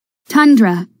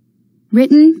Tundra,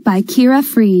 written by Kira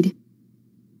Freed.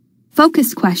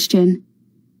 Focus question: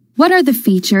 what are the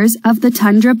features of the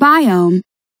tundra biome?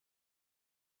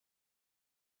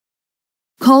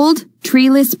 Cold,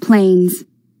 treeless plains.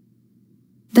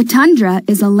 The tundra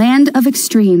is a land of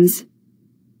extremes.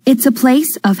 It's a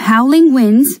place of howling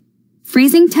winds,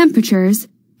 freezing temperatures,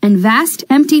 and vast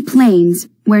empty plains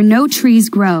where no trees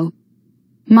grow.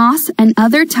 Moss and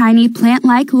other tiny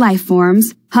plant-like life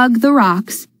forms hug the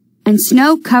rocks, and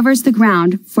snow covers the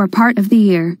ground for part of the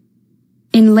year.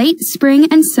 In late spring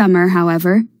and summer,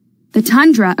 however, the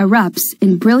tundra erupts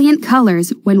in brilliant colors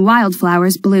when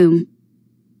wildflowers bloom.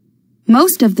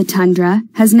 Most of the tundra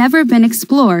has never been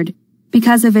explored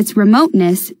because of its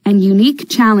remoteness and unique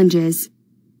challenges.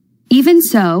 Even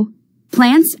so,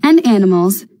 plants and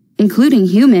animals, including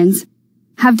humans,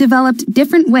 have developed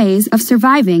different ways of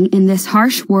surviving in this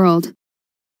harsh world.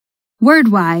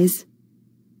 Word-wise,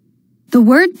 the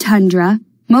word tundra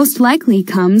most likely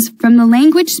comes from the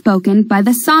language spoken by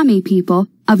the Sami people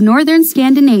of northern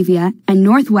Scandinavia and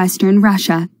northwestern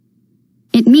Russia.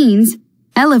 It means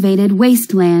elevated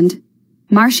wasteland,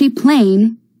 marshy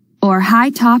plain, or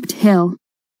high-topped hill.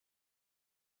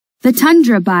 The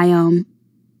tundra biome.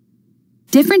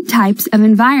 Different types of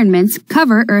environments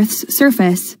cover Earth's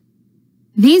surface.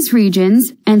 These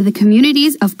regions and the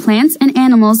communities of plants and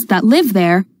animals that live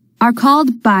there are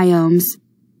called biomes.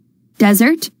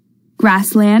 Desert,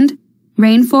 grassland,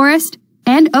 rainforest,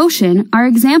 and ocean are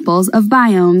examples of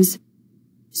biomes.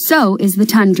 So is the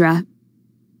tundra.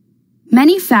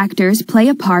 Many factors play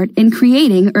a part in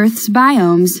creating Earth's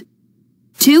biomes.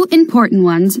 Two important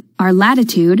ones are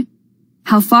latitude,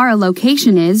 how far a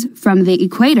location is from the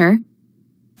equator,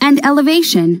 and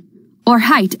elevation, or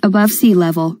height above sea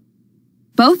level.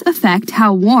 Both affect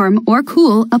how warm or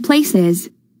cool a place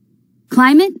is.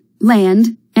 Climate,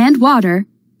 land, and water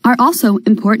are also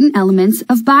important elements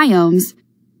of biomes,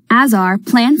 as are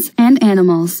plants and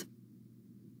animals.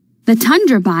 The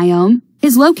tundra biome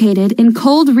is located in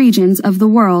cold regions of the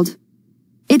world.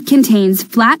 It contains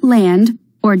flat land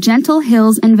or gentle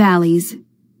hills and valleys.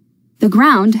 The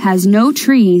ground has no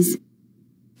trees.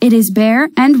 It is bare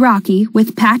and rocky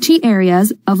with patchy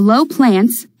areas of low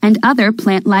plants and other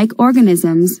plant-like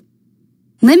organisms.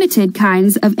 Limited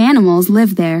kinds of animals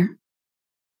live there.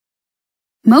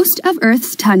 Most of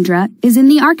Earth's tundra is in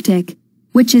the Arctic,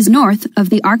 which is north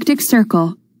of the Arctic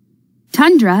Circle.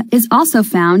 Tundra is also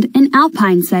found in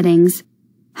alpine settings,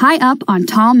 high up on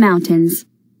tall mountains.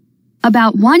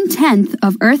 About 1/10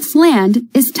 of Earth's land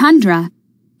is tundra,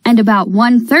 and about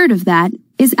 1/3 of that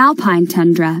is alpine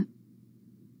tundra.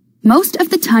 Most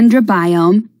of the tundra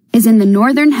biome is in the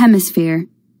northern hemisphere.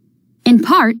 In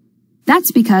part,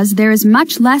 that's because there is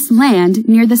much less land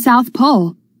near the South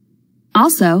Pole.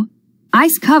 Also,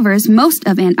 ice covers most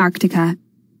of Antarctica,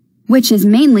 which is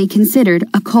mainly considered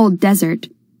a cold desert.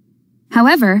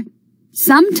 However,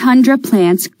 some tundra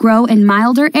plants grow in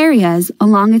milder areas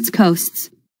along its coasts.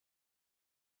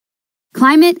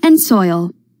 Climate and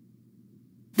soil.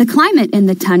 The climate in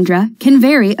the tundra can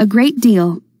vary a great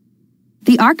deal.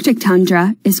 The Arctic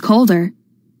tundra is colder.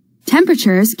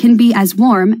 Temperatures can be as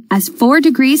warm as 4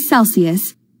 degrees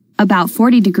Celsius, about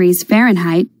 40 degrees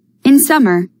Fahrenheit, in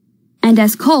summer, and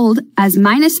as cold as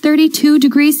 -32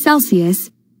 degrees Celsius,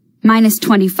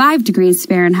 -25 degrees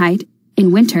Fahrenheit,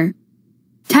 in winter.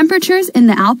 Temperatures in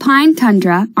the alpine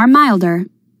tundra are milder.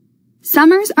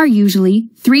 Summers are usually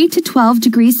 3 to 12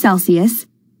 degrees Celsius,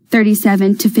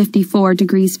 37 to 54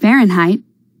 degrees Fahrenheit,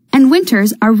 and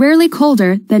winters are rarely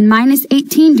colder than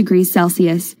 -18 degrees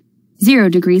Celsius, 0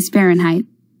 degrees Fahrenheit.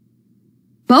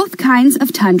 Both kinds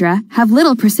of tundra have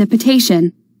little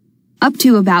precipitation, up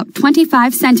to about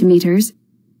 25 centimeters,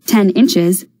 10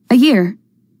 inches, a year.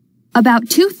 About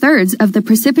 2/3 of the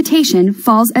precipitation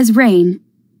falls as rain,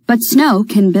 but snow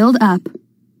can build up.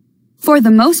 For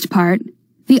the most part,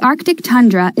 the Arctic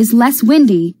tundra is less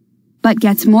windy, but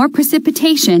gets more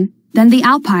precipitation than the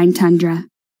alpine tundra.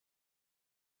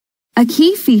 A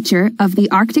key feature of the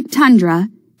Arctic tundra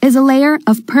is a layer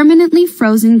of permanently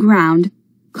frozen ground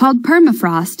called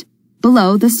permafrost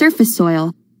below the surface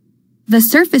soil. The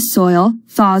surface soil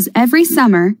thaws every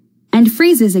summer and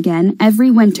freezes again every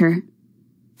winter.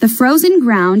 The frozen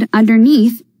ground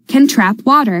underneath can trap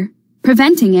water,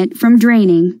 preventing it from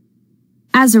draining.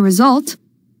 As a result,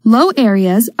 low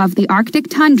areas of the Arctic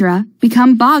tundra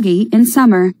become boggy in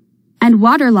summer, and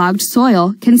waterlogged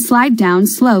soil can slide down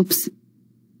slopes.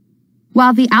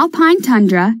 While the alpine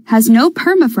tundra has no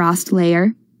permafrost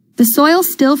layer, the soil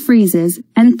still freezes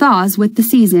and thaws with the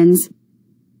seasons.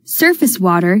 Surface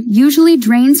water usually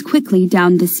drains quickly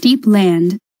down the steep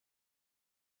land.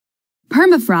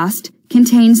 Permafrost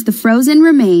contains the frozen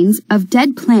remains of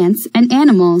dead plants and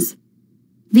animals.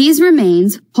 These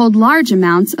remains hold large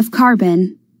amounts of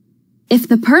carbon. If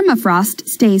the permafrost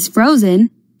stays frozen,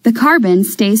 the carbon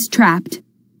stays trapped.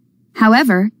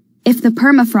 However, if the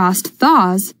permafrost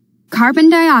thaws, carbon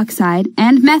dioxide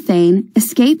and methane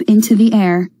escape into the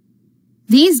air.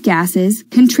 These gases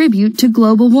contribute to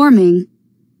global warming.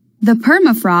 The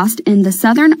permafrost in the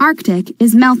southern Arctic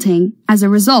is melting as a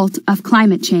result of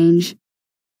climate change.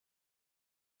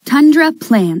 Tundra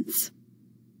plants.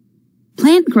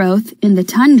 Plant growth in the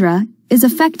tundra is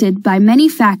affected by many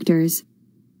factors.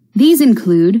 These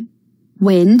include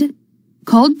wind,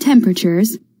 cold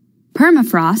temperatures,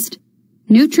 permafrost,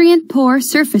 nutrient-poor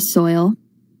surface soil,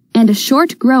 and a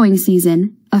short growing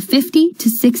season of 50 to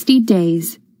 60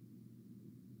 days.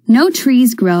 No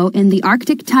trees grow in the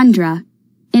Arctic tundra,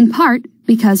 in part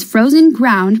because frozen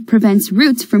ground prevents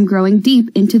roots from growing deep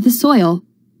into the soil.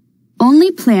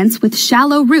 Only plants with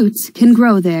shallow roots can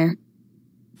grow there.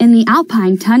 In the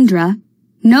alpine tundra,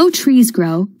 no trees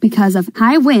grow because of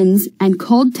high winds and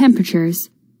cold temperatures.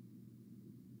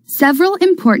 Several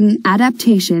important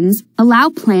adaptations allow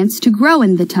plants to grow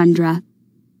in the tundra.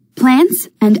 Plants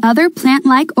and other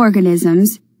plant-like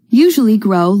organisms usually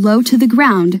grow low to the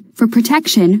ground for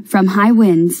protection from high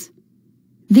winds.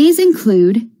 These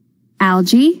include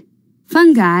algae,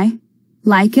 fungi,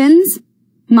 lichens,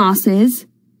 mosses,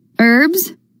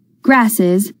 herbs,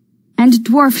 grasses, and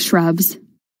dwarf shrubs.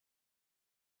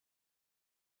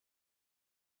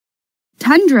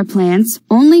 Tundra plants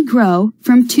only grow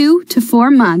from 2 to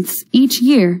 4 months each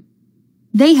year.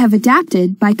 They have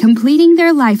adapted by completing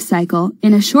their life cycle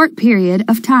in a short period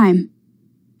of time.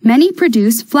 Many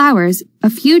produce flowers a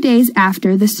few days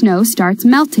after the snow starts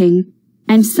melting,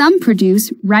 and some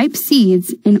produce ripe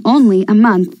seeds in only a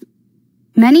month.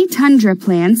 Many tundra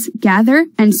plants gather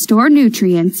and store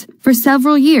nutrients for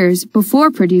several years before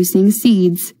producing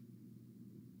seeds.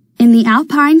 In the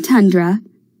alpine tundra,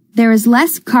 there is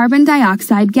less carbon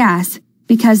dioxide gas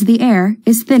because the air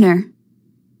is thinner.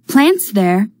 Plants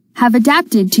there have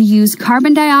adapted to use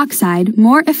carbon dioxide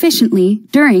more efficiently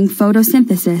during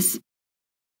photosynthesis.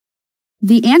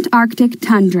 The Antarctic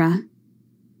Tundra.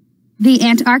 The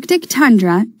Antarctic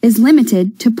tundra is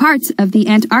limited to parts of the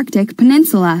Antarctic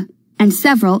Peninsula and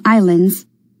several islands.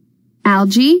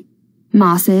 Algae,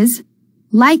 mosses,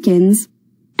 lichens,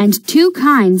 and 2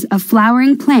 kinds of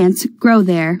flowering plants grow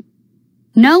there.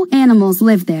 No animals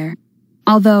live there,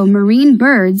 although marine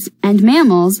birds and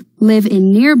mammals live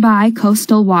in nearby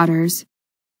coastal waters.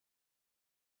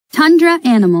 Tundra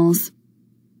animals.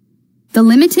 The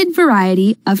limited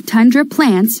variety of tundra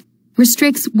plants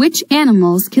restricts which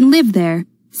animals can live there,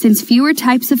 since fewer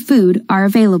types of food are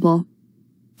available.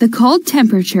 The cold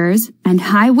temperatures and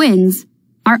high winds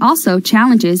are also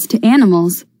challenges to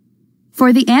animals.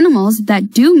 For the animals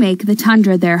that do make the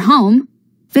tundra their home,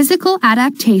 physical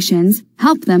adaptations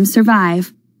help them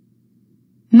survive.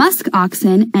 Musk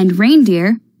oxen and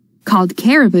reindeer, called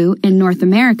caribou in North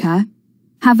America,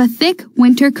 have a thick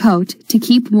winter coat to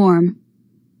keep warm.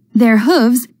 Their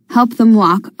hooves help them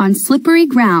walk on slippery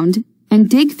ground and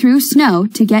dig through snow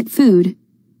to get food.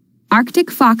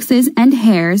 Arctic foxes and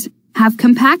hares have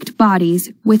compact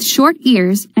bodies with short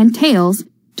ears and tails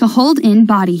to hold in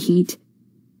body heat.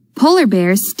 Polar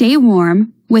bears stay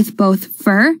warm with both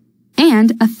fur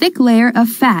and a thick layer of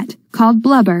fat called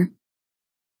blubber.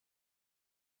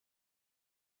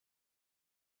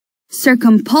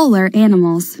 Circumpolar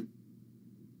animals.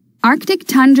 Arctic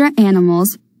tundra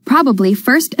animals probably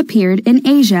first appeared in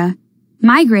Asia,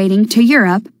 migrating to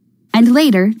Europe and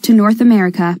later to North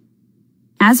America.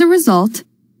 As a result,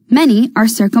 many are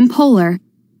circumpolar,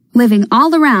 living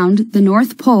all around the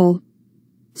North Pole.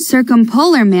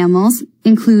 Circumpolar mammals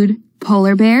include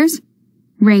polar bears,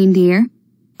 reindeer,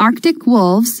 Arctic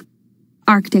wolves,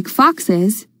 Arctic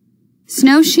foxes,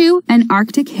 snowshoe and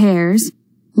Arctic hares,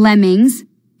 lemmings,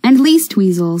 and least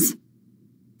weasels.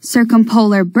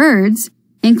 Circumpolar birds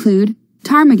include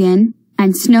ptarmigan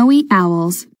and snowy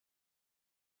owls.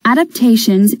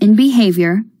 Adaptations in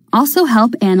behavior also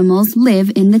help animals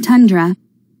live in the tundra.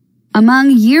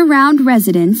 Among year-round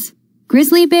residents,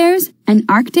 grizzly bears and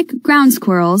Arctic ground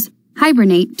squirrels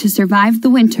hibernate to survive the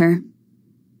winter.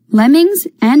 Lemmings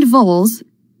and voles,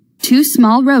 2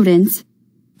 small rodents,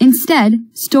 instead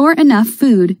store enough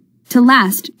food to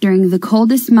last during the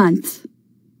coldest months.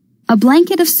 A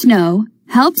blanket of snow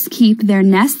helps keep their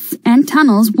nests and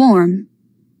tunnels warm.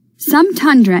 Some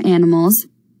tundra animals,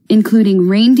 including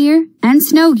reindeer and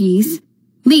snow geese,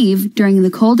 leave during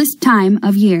the coldest time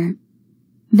of year.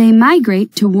 They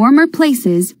migrate to warmer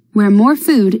places where more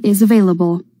food is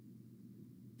available.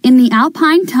 In the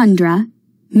alpine tundra,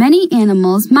 Many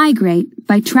animals migrate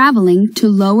by traveling to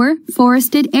lower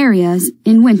forested areas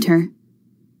in winter.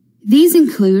 These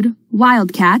include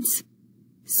wildcats,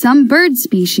 some bird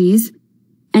species,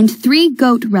 and 3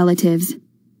 goat relatives,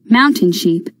 mountain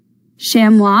sheep,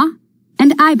 chamois,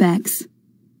 and ibex.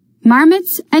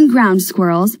 Marmots and ground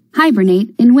squirrels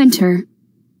hibernate in winter.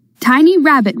 Tiny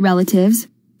rabbit relatives,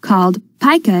 called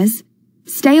pikas,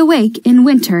 stay awake in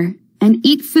winter and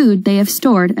eat food they have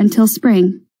stored until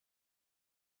spring.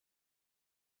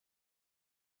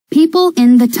 People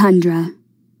in the tundra.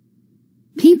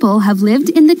 People have lived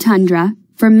in the tundra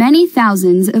for many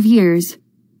thousands of years.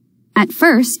 At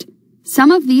first,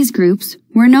 some of these groups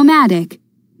were nomadic,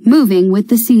 moving with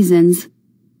the seasons.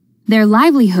 Their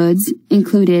livelihoods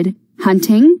included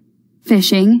hunting,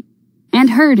 fishing, and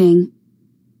herding.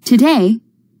 Today,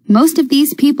 most of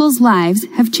these people's lives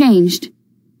have changed.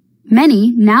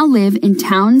 Many now live in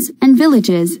towns and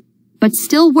villages, but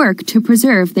still work to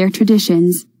preserve their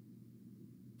traditions.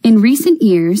 In recent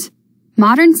years,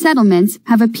 modern settlements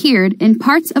have appeared in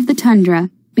parts of the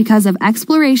tundra because of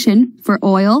exploration for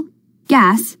oil,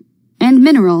 gas, and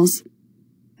minerals.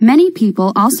 Many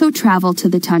people also travel to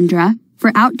the tundra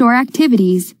for outdoor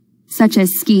activities, such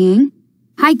as skiing,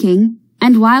 hiking,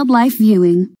 and wildlife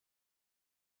viewing.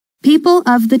 People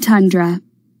of the tundra.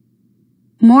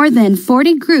 More than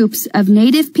 40 groups of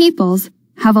native peoples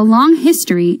have a long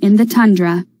history in the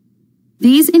tundra.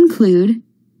 These include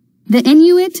the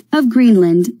Inuit of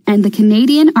Greenland and the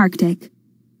Canadian Arctic,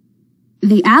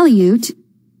 the Aleut,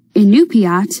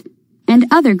 Inupiat, and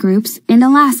other groups in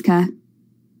Alaska,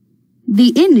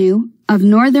 the Innu of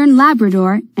northern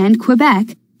Labrador and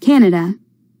Quebec, Canada,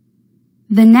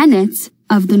 the Nenets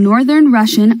of the northern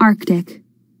Russian Arctic,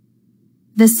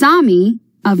 the Sami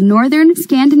of northern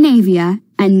Scandinavia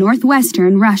and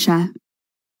northwestern Russia.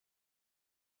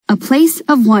 A place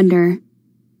of wonder.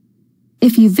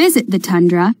 If you visit the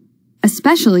tundra,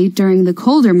 especially during the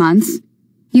colder months,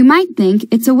 you might think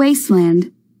it's a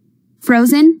wasteland.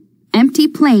 Frozen, empty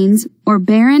plains or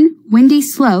barren, windy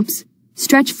slopes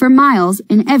stretch for miles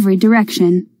in every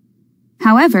direction.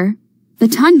 However, the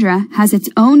tundra has its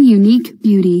own unique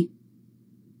beauty.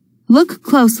 Look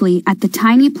closely at the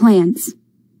tiny plants.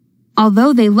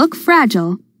 Although they look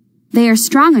fragile, they are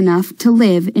strong enough to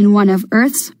live in one of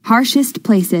Earth's harshest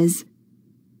places.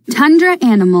 Tundra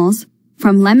animals,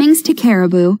 from lemmings to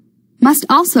caribou, must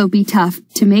also be tough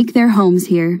to make their homes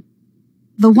here.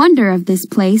 The wonder of this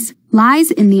place lies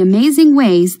in the amazing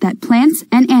ways that plants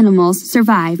and animals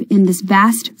survive in this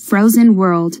vast, frozen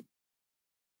world.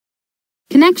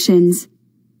 Connections.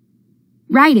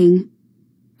 Writing.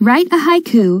 Write a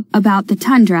haiku about the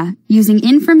tundra using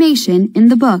information in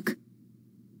the book.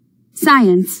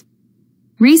 Science.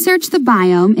 Research the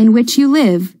biome in which you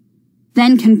live.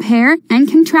 Then compare and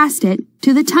contrast it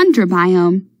to the tundra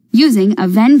biome using a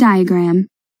Venn diagram.